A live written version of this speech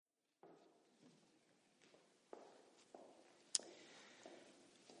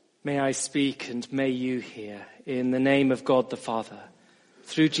May I speak and may you hear, in the name of God the Father,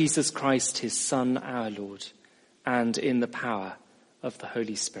 through Jesus Christ, his Son, our Lord, and in the power of the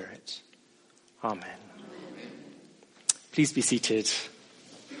Holy Spirit. Amen. Please be seated.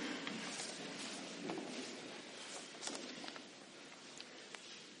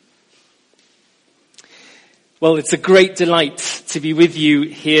 Well, it's a great delight to be with you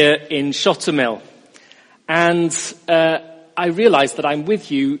here in Shottermill. And I realise that I'm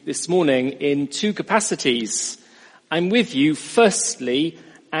with you this morning in two capacities. I'm with you, firstly,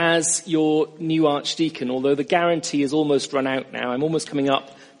 as your new Archdeacon, although the guarantee is almost run out now. I'm almost coming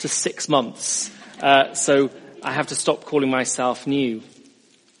up to 6 months. So I have to stop calling myself new.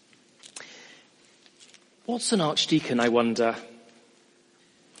 What's an Archdeacon, I wonder?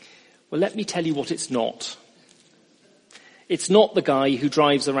 Well, let me tell you what it's not. It's not the guy who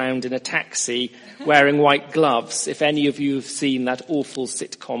drives around in a taxi wearing white gloves, if any of you have seen that awful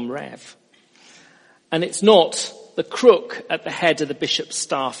sitcom Rev. And it's not the crook at the head of the bishop's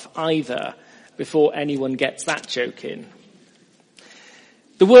staff either, before anyone gets that joke in.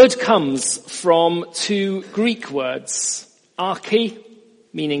 The word comes from two Greek words, archi,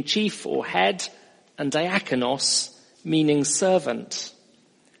 meaning chief or head, and diakonos, meaning servant.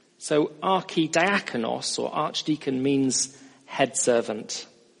 So archidiakonos, or archdeacon, means head servant.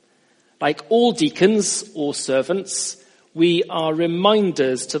 Like all deacons or servants, we are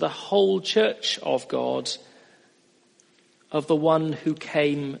reminders to the whole church of God of the one who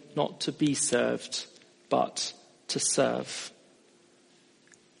came not to be served, but to serve.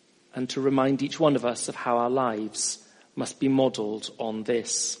 And to remind each one of us of how our lives must be modelled on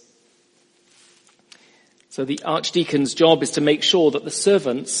this. So the archdeacon's job is to make sure that the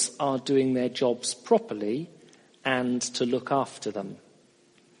servants are doing their jobs properly and to look after them.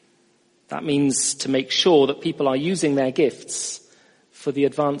 That means to make sure that people are using their gifts for the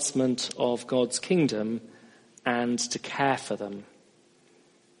advancement of God's kingdom and to care for them.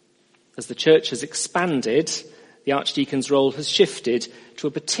 As the church has expanded, the archdeacon's role has shifted to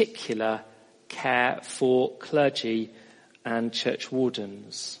a particular care for clergy and church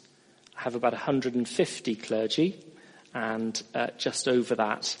wardens. I have about 150 clergy and just over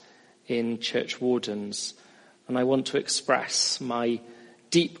that in church wardens. And I want to express my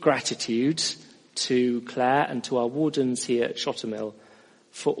deep gratitude to Claire and to our wardens here at Shottermill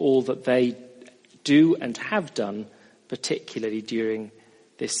for all that they do and have done, particularly during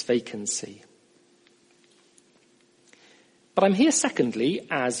this vacancy. But I'm here secondly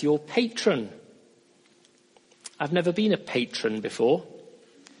as your patron. I've never been a patron before.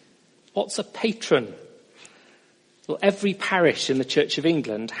 What's a patron? Well, every parish in the Church of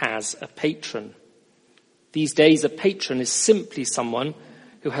England has a patron. These days, a patron is simply someone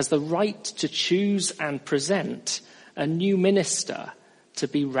who has the right to choose and present a new minister to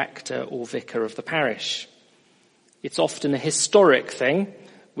be rector or vicar of the parish. It's often a historic thing,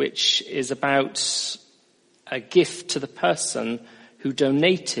 which is about a gift to the person who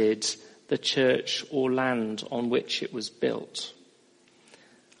donated the church or land on which it was built.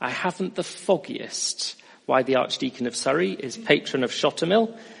 I haven't the foggiest why the Archdeacon of Surrey is patron of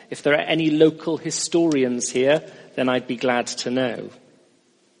Shottermill. If there are any local historians here, then I'd be glad to know.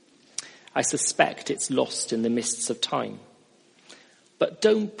 I suspect it's lost in the mists of time. But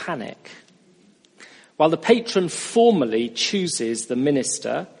don't panic. While the patron formally chooses the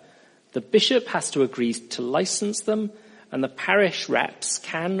minister, the bishop has to agree to license them, and the parish reps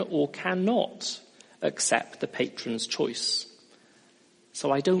can or cannot accept the patron's choice.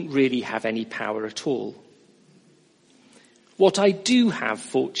 So I don't really have any power at all. What I do have,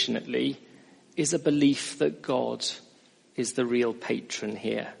 fortunately, is a belief that God is the real patron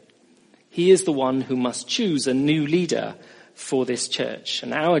here. He is the one who must choose a new leader for this church,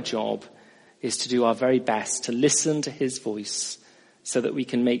 and our job is to do our very best to listen to his voice so that we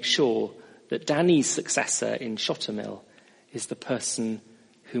can make sure that Danny's successor in Shottermill is the person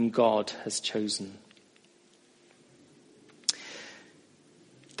whom God has chosen.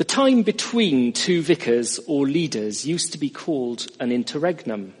 The time between two vicars or leaders used to be called an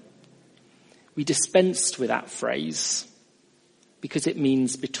interregnum. We dispensed with that phrase because it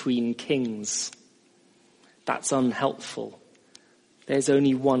means between kings. That's unhelpful. There's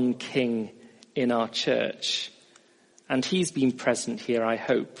only one king in our church, and he's been present here, I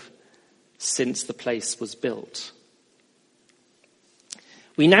hope, since the place was built.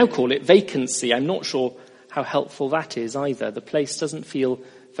 We now call it vacancy. I'm not sure how helpful that is either. The place doesn't feel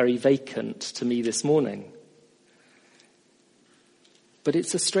very vacant to me this morning. But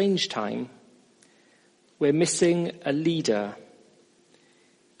it's a strange time. We're missing a leader.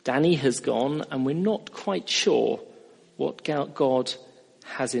 Danny has gone, and we're not quite sure what God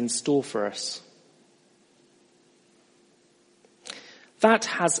has in store for us. That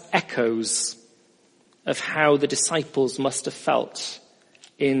has echoes of how the disciples must have felt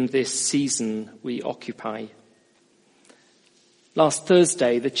in this season we occupy. Last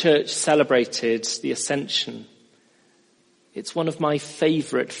Thursday, the church celebrated the Ascension. It's one of my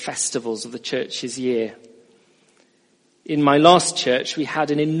favourite festivals of the church's year. In my last church, we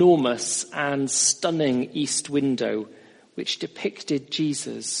had an enormous and stunning east window which depicted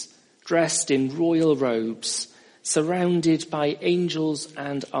Jesus dressed in royal robes, surrounded by angels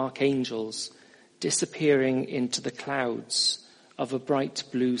and archangels, disappearing into the clouds of a bright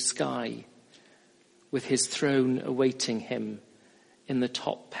blue sky, with his throne awaiting him in the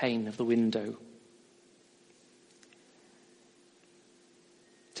top pane of the window.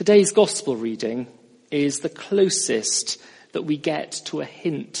 Today's gospel reading is the closest that we get to a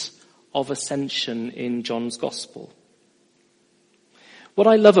hint of ascension in John's gospel. What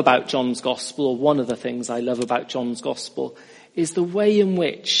I love about John's gospel, or one of the things I love about John's gospel, is the way in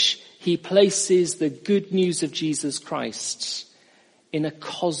which he places the good news of Jesus Christ in a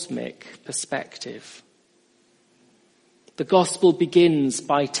cosmic perspective. The gospel begins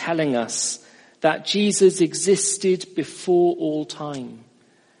by telling us that Jesus existed before all time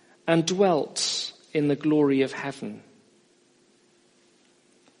and dwelt in the glory of heaven.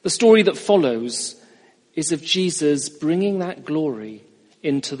 The story that follows is of Jesus bringing that glory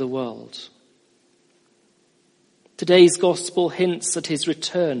into the world. Today's gospel hints at his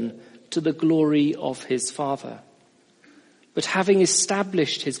return to the glory of his Father, but having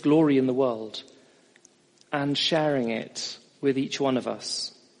established his glory in the world and sharing it with each one of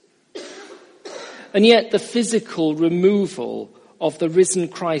us. And yet the physical removal of the risen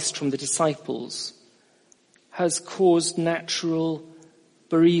Christ from the disciples has caused natural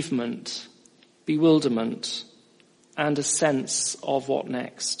bereavement, bewilderment, and a sense of what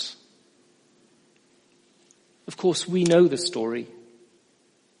next. Of course, we know the story.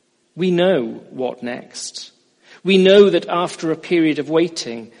 We know what next. We know that after a period of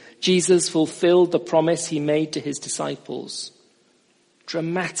waiting, Jesus fulfilled the promise he made to his disciples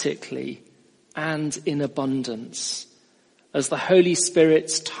dramatically and in abundance, as the Holy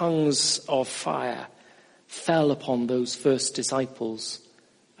Spirit's tongues of fire fell upon those first disciples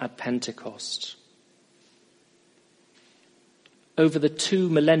at Pentecost. Over the 2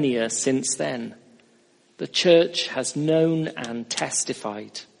 millennia since then, the church has known and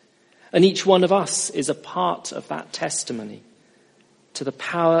testified, and each one of us is a part of that testimony to the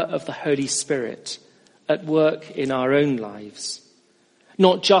power of the Holy Spirit at work in our own lives,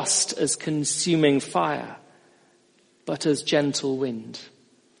 not just as consuming fire, but as gentle wind,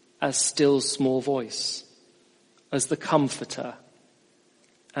 as still small voice, as the comforter,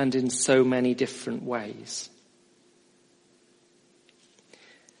 and in so many different ways.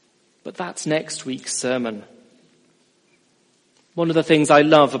 But that's next week's sermon. One of the things I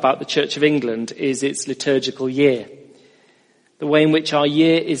love about the Church of England is its liturgical year, the way in which our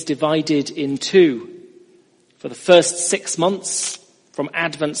year is divided in two. For the first 6 months, from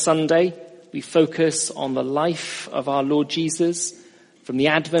Advent Sunday, we focus on the life of our Lord Jesus, from the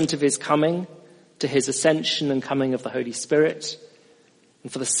advent of his coming to his ascension and coming of the Holy Spirit.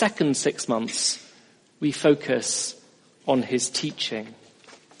 And for the second 6 months, we focus on his teaching.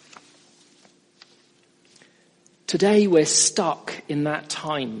 Today we're stuck in that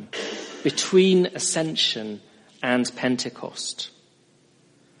time between Ascension and Pentecost.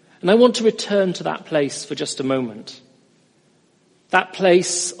 And I want to return to that place for just a moment. That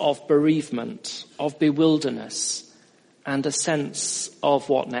place of bereavement, of bewilderness, and a sense of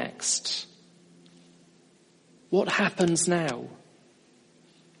what next. What happens now?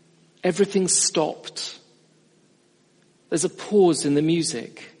 Everything's stopped. There's a pause in the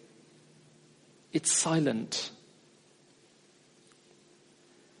music. It's silent.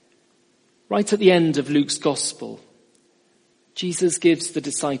 Right at the end of Luke's Gospel, Jesus gives the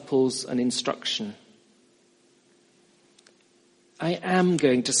disciples an instruction. I am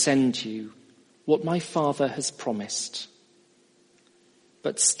going to send you what my Father has promised,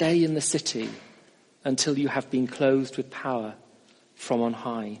 but stay in the city until you have been clothed with power from on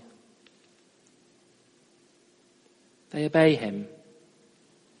high. They obey him.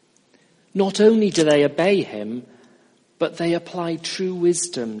 Not only do they obey him, but they apply true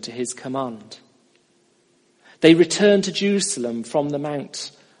wisdom to his command. They return to Jerusalem from the Mount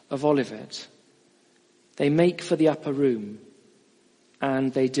of Olivet. They make for the upper room,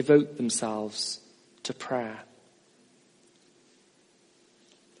 and they devote themselves to prayer.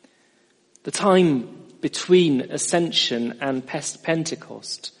 The time between Ascension and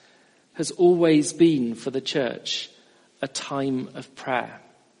Pentecost has always been for the church a time of prayer.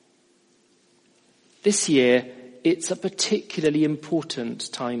 This year, it's a particularly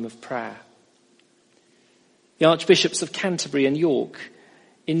important time of prayer. The Archbishops of Canterbury and York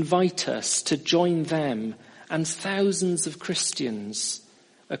invite us to join them and thousands of Christians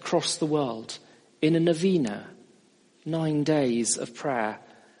across the world in a novena, 9 days of prayer,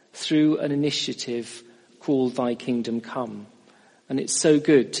 through an initiative called Thy Kingdom Come. And it's so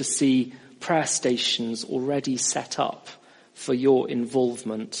good to see prayer stations already set up for your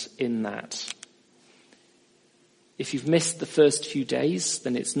involvement in that. If you've missed the first few days,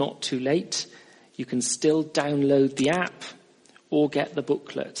 then it's not too late. You can still download the app or get the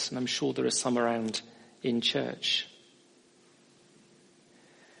booklet, and I'm sure there are some around in church.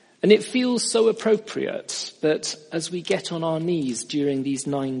 And it feels so appropriate that as we get on our knees during these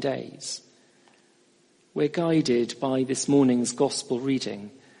 9 days, we're guided by this morning's gospel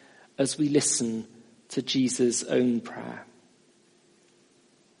reading as we listen to Jesus' own prayer.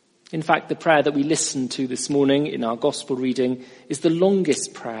 In fact, the prayer that we listened to this morning in our gospel reading is the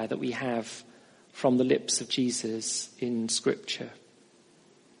longest prayer that we have from the lips of Jesus in Scripture.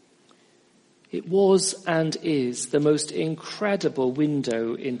 It was and is the most incredible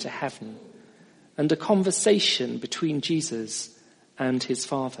window into heaven and a conversation between Jesus and his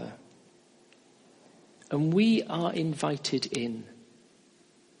Father. And we are invited in.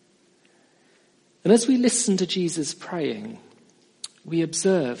 And as we listen to Jesus praying, we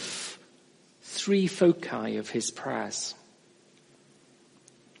observe 3 foci of his prayers.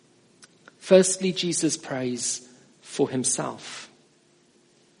 Firstly, Jesus prays for himself.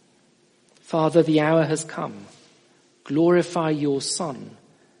 Father, the hour has come. Glorify your Son,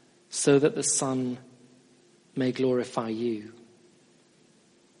 so that the Son may glorify you.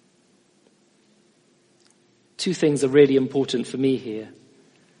 2 things are really important for me here.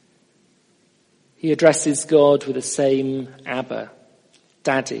 He addresses God with the same Abba,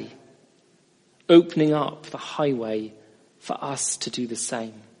 Daddy, opening up the highway for us to do the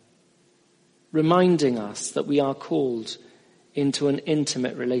same, reminding us that we are called into an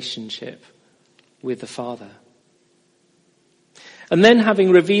intimate relationship with the Father. And then,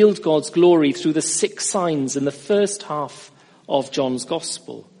 having revealed God's glory through the 6 signs in the first half of John's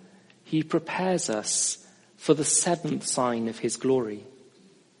Gospel, he prepares us for the 7th sign of his glory,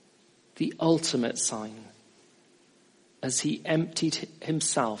 the ultimate sign, as he emptied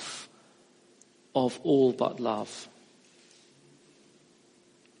himself of all but love.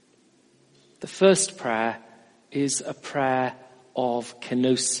 The first prayer is a prayer of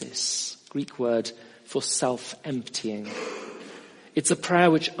kenosis, Greek word for self-emptying. It's a prayer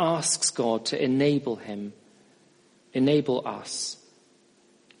which asks God to enable us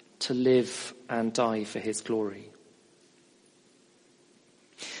to live and die for his glory.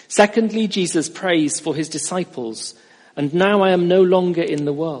 Secondly, Jesus prays for his disciples, and now I am no longer in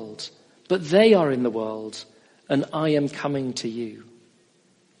the world, but they are in the world, and I am coming to you.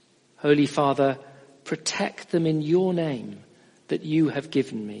 Holy Father, protect them in your name that you have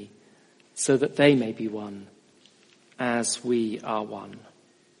given me, so that they may be one, as we are one.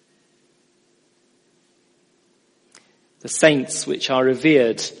 The saints which are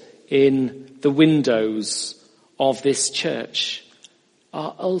revered in the windows of this church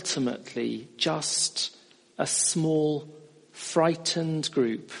are ultimately just a small, frightened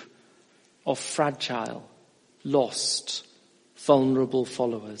group of fragile, lost, vulnerable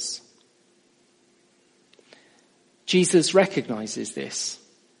followers. Jesus recognizes this,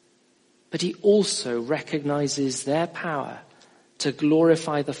 but he also recognizes their power to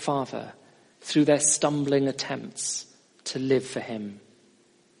glorify the Father through their stumbling attempts to live for him,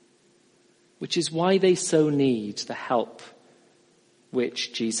 which is why they so need the help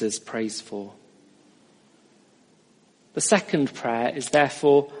which Jesus prays for. The second prayer is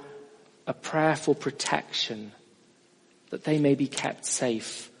therefore a prayer for protection, that they may be kept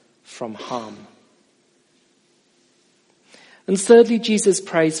safe from harm. And thirdly, Jesus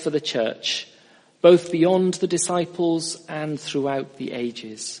prays for the church, both beyond the disciples and throughout the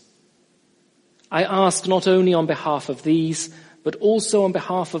ages. I ask not only on behalf of these, but also on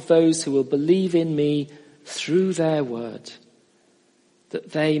behalf of those who will believe in me through their word,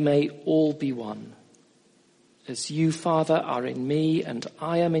 that they may all be one. As you, Father, are in me and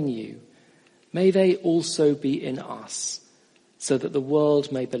I am in you, may they also be in us, so that the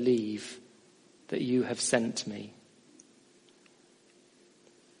world may believe that you have sent me.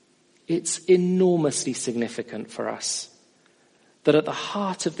 It's enormously significant for us that at the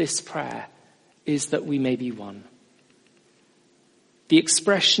heart of this prayer is that we may be one. The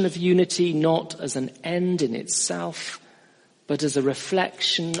expression of unity not as an end in itself, but as a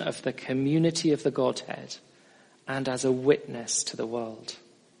reflection of the community of the Godhead and as a witness to the world.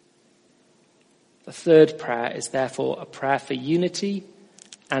 The third prayer is therefore a prayer for unity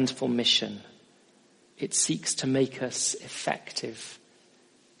and for mission. It seeks to make us effective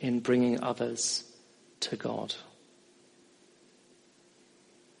in bringing others to God.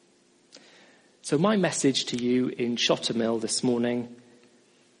 So my message to you in Shottermill this morning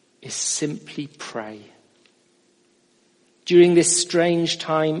is simply pray. During this strange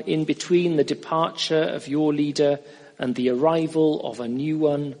time in between the departure of your leader and the arrival of a new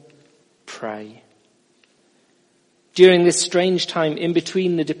one, pray. During this strange time in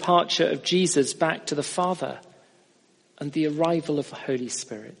between the departure of Jesus back to the Father and the arrival of the Holy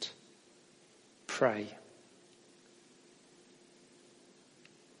Spirit, pray.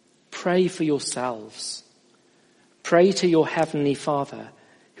 Pray for yourselves. Pray to your heavenly Father,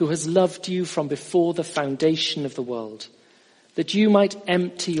 who has loved you from before the foundation of the world, that you might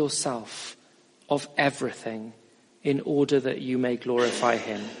empty yourself of everything in order that you may glorify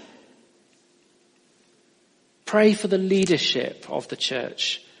him. Pray for the leadership of the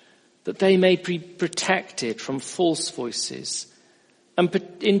church, that they may be protected from false voices, and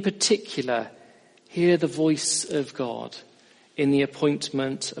in particular, hear the voice of God in the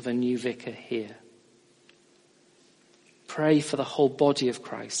appointment of a new vicar here. Pray for the whole body of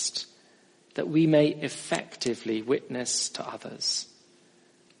Christ, that we may effectively witness to others,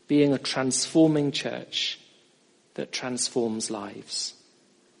 being a transforming church that transforms lives.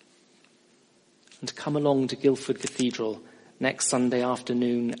 And come along to Guildford Cathedral next Sunday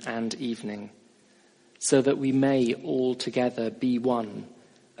afternoon and evening, so that we may all together be one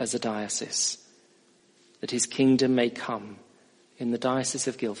as a diocese, that his kingdom may come in the Diocese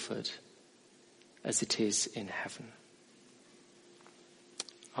of Guildford as it is in heaven.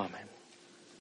 Amen.